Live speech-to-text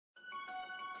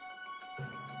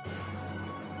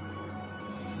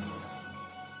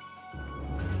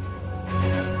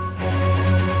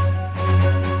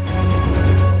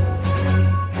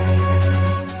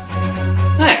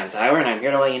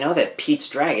let you know that Pete's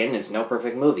Dragon is no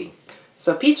perfect movie.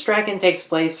 So Pete's Dragon takes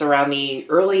place around the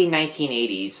early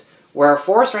 1980s, where a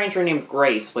forest ranger named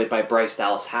Grace, played by Bryce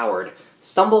Dallas Howard,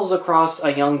 stumbles across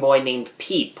a young boy named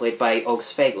Pete, played by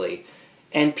Oaks Fagley.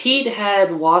 And Pete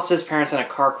had lost his parents in a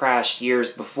car crash years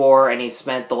before, and he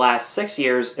spent the last 6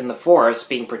 years in the forest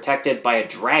being protected by a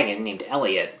dragon named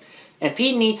Elliot. And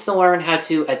Pete needs to learn how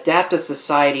to adapt to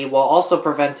society while also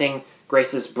preventing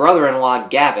Grace's brother-in-law,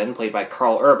 Gavin, played by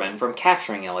Carl Urban, from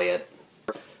capturing Elliot.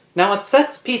 Now, what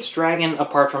sets Pete's Dragon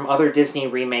apart from other Disney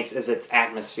remakes is its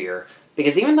atmosphere,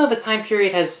 because even though the time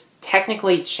period has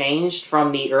technically changed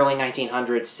from the early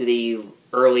 1900s to the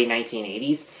early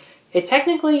 1980s, it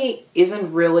technically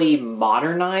isn't really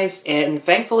modernized, and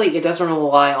thankfully it doesn't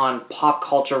rely on pop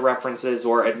culture references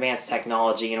or advanced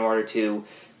technology in order to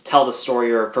tell the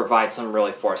story or provide some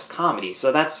really forced comedy,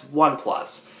 so that's one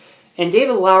plus. And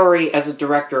David Lowery, as a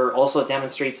director, also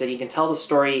demonstrates that he can tell the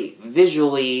story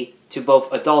visually to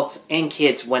both adults and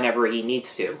kids whenever he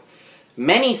needs to.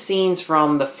 Many scenes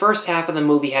from the first half of the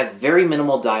movie have very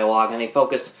minimal dialogue, and they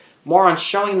focus more on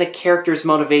showing the characters'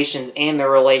 motivations and their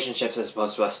relationships as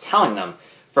opposed to us telling them.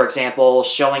 For example,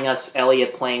 showing us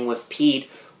Elliot playing with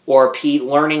Pete, or Pete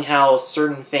learning how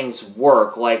certain things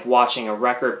work, like watching a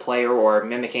record player or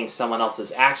mimicking someone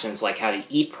else's actions, like how to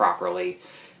eat properly.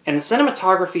 And the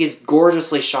cinematography is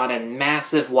gorgeously shot in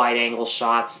massive wide-angle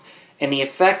shots, and the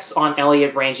effects on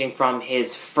Elliot ranging from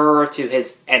his fur to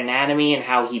his anatomy and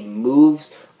how he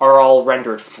moves are all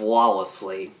rendered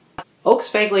flawlessly. Oaks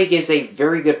Fagley gives a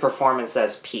very good performance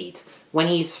as Pete. When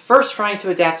he's first trying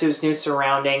to adapt to his new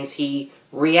surroundings, he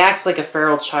reacts like a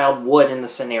feral child would in the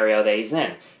scenario that he's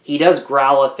in. He does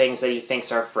growl at things that he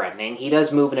thinks are threatening, he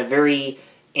does move in a very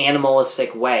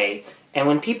animalistic way, and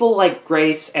when people like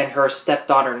Grace and her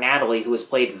stepdaughter Natalie, who is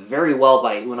played very well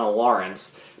by Una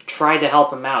Lawrence, try to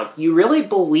help him out, you really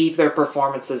believe their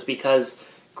performances because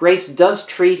Grace does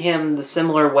treat him the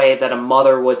similar way that a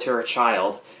mother would to her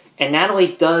child, and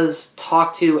Natalie does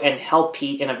talk to and help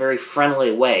Pete in a very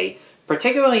friendly way,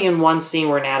 particularly in one scene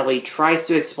where Natalie tries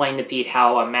to explain to Pete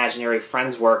how imaginary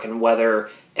friends work and whether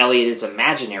Elliot is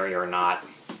imaginary or not.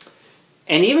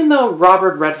 And even though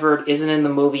Robert Redford isn't in the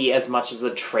movie as much as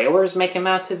the trailers make him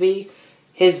out to be,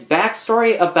 his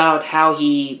backstory about how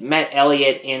he met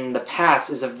Elliot in the past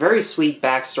is a very sweet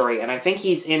backstory, and I think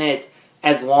he's in it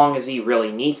as long as he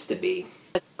really needs to be.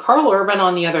 Carl Urban,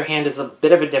 on the other hand, is a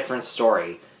bit of a different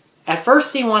story. At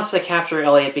first he wants to capture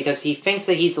Elliot because he thinks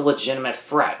that he's a legitimate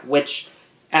threat, which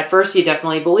at first you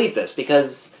definitely believe this,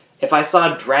 because if I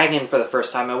saw a dragon for the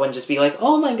first time, I wouldn't just be like,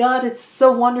 oh my god, it's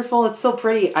so wonderful, it's so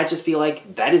pretty. I'd just be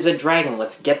like, that is a dragon,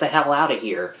 let's get the hell out of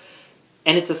here.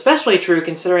 And it's especially true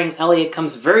considering Elliot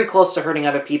comes very close to hurting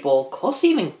other people, close to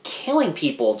even killing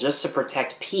people just to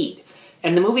protect Pete.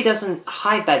 And the movie doesn't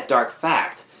hide that dark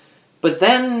fact. But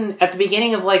then, at the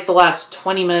beginning of like the last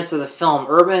 20 minutes of the film,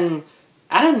 Urban,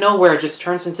 out of nowhere, just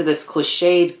turns into this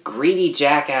cliched, greedy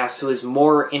jackass who is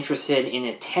more interested in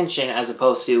attention as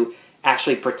opposed to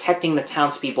actually protecting the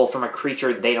townspeople from a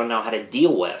creature they don't know how to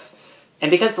deal with.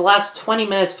 And because the last 20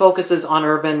 minutes focuses on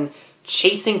Urban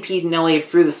chasing Pete and Elliot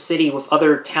through the city with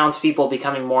other townspeople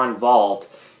becoming more involved,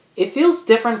 it feels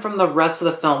different from the rest of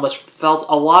the film, which felt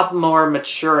a lot more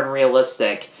mature and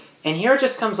realistic. And here it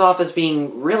just comes off as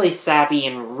being really sappy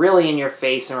and really in your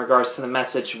face in regards to the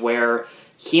message where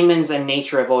humans and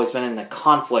nature have always been in a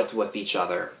conflict with each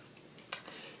other.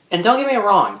 And don't get me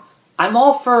wrong, I'm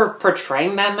all for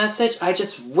portraying that message. I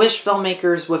just wish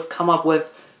filmmakers would come up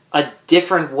with a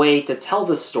different way to tell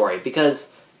this story,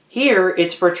 because here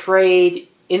it's portrayed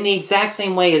in the exact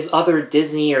same way as other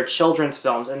Disney or children's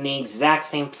films in the exact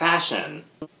same fashion.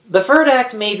 The third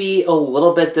act may be a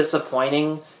little bit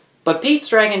disappointing, but Pete's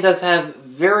Dragon does have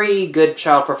very good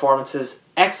child performances,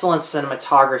 excellent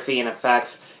cinematography and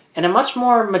effects, and a much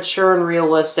more mature and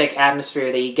realistic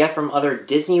atmosphere that you get from other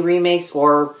Disney remakes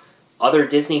or other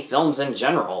Disney films in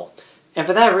general. And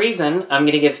for that reason, I'm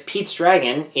going to give Pete's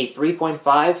Dragon a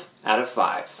 3.5 out of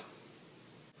 5.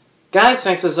 Guys,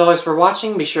 thanks as always for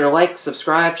watching. Be sure to like,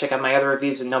 subscribe, check out my other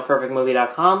reviews at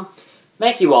NoPerfectMovie.com.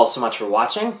 Thank you all so much for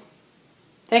watching.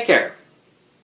 Take care.